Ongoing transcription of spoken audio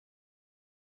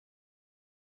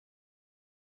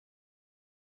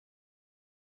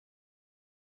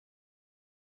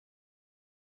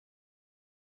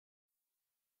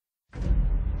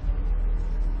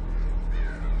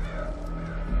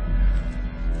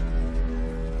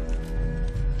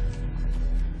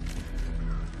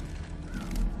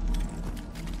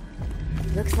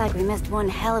Looks like we missed one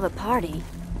hell of a party.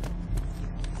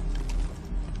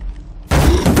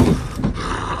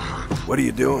 What are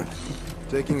you doing?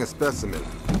 Taking a specimen.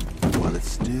 While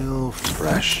it's still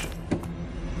fresh.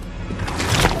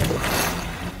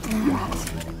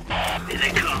 Here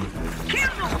they come. Kill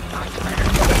them!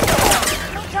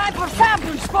 No time for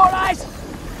samples, Four Eyes!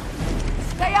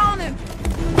 Stay on him!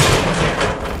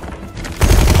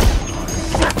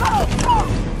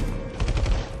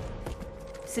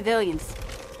 Civilians.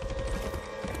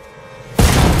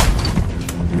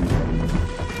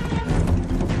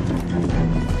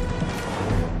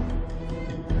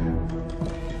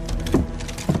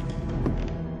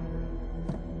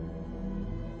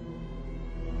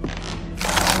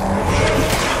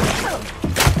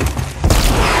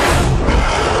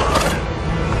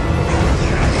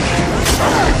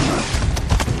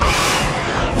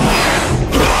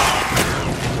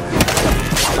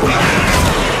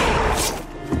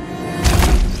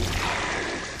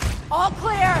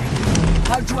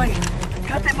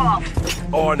 Cut them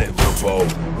off. On it, Bajo.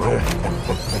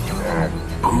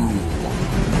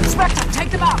 Inspector,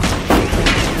 take them out!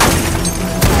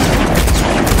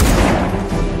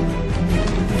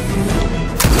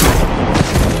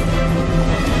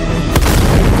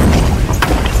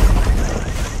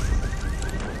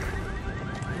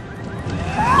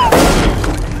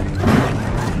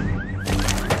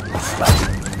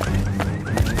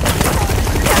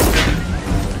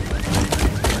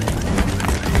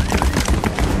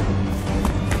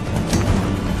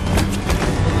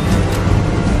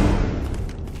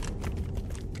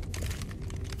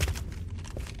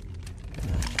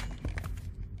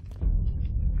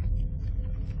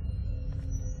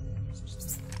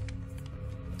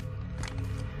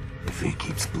 If he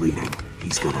keeps bleeding,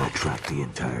 he's gonna attract the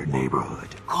entire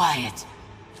neighborhood. Quiet.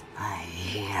 I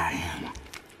hear him.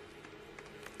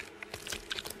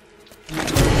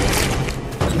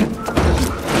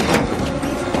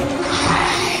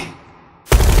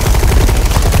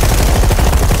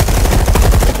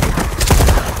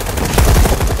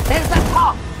 There's that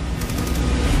cop!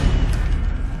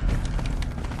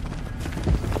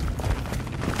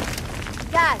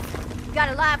 Guys, we got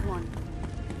a live one.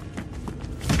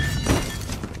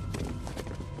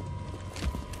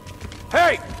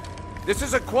 Hey! This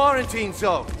is a quarantine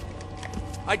zone.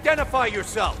 Identify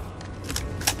yourself.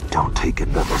 Don't take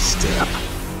another step.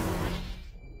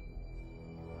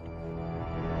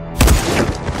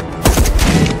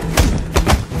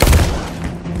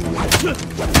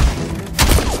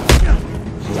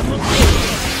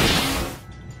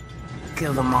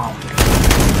 Kill them all.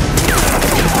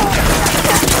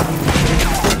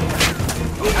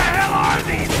 Who the hell are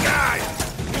these guys?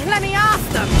 Let me ask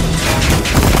them!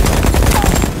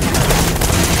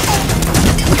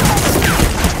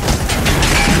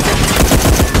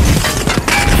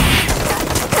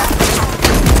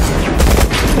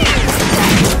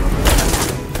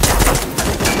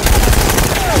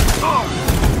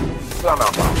 Son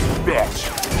of a bitch.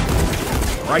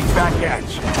 Right back at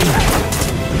you.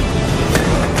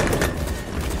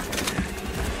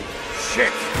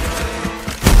 Shit.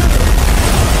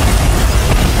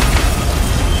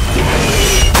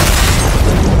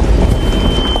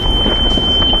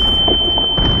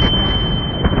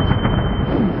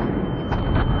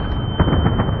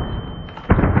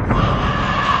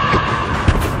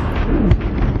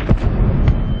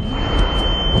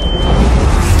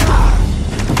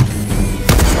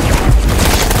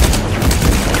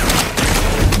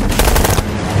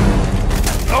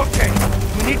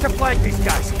 These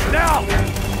guys, now! It's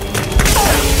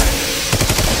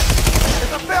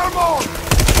a pheromone!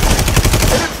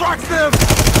 It attracts them!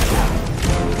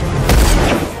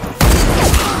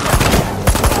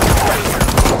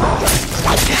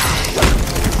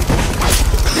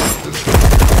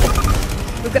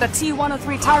 We've got a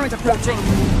T-103 tyrant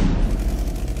approaching.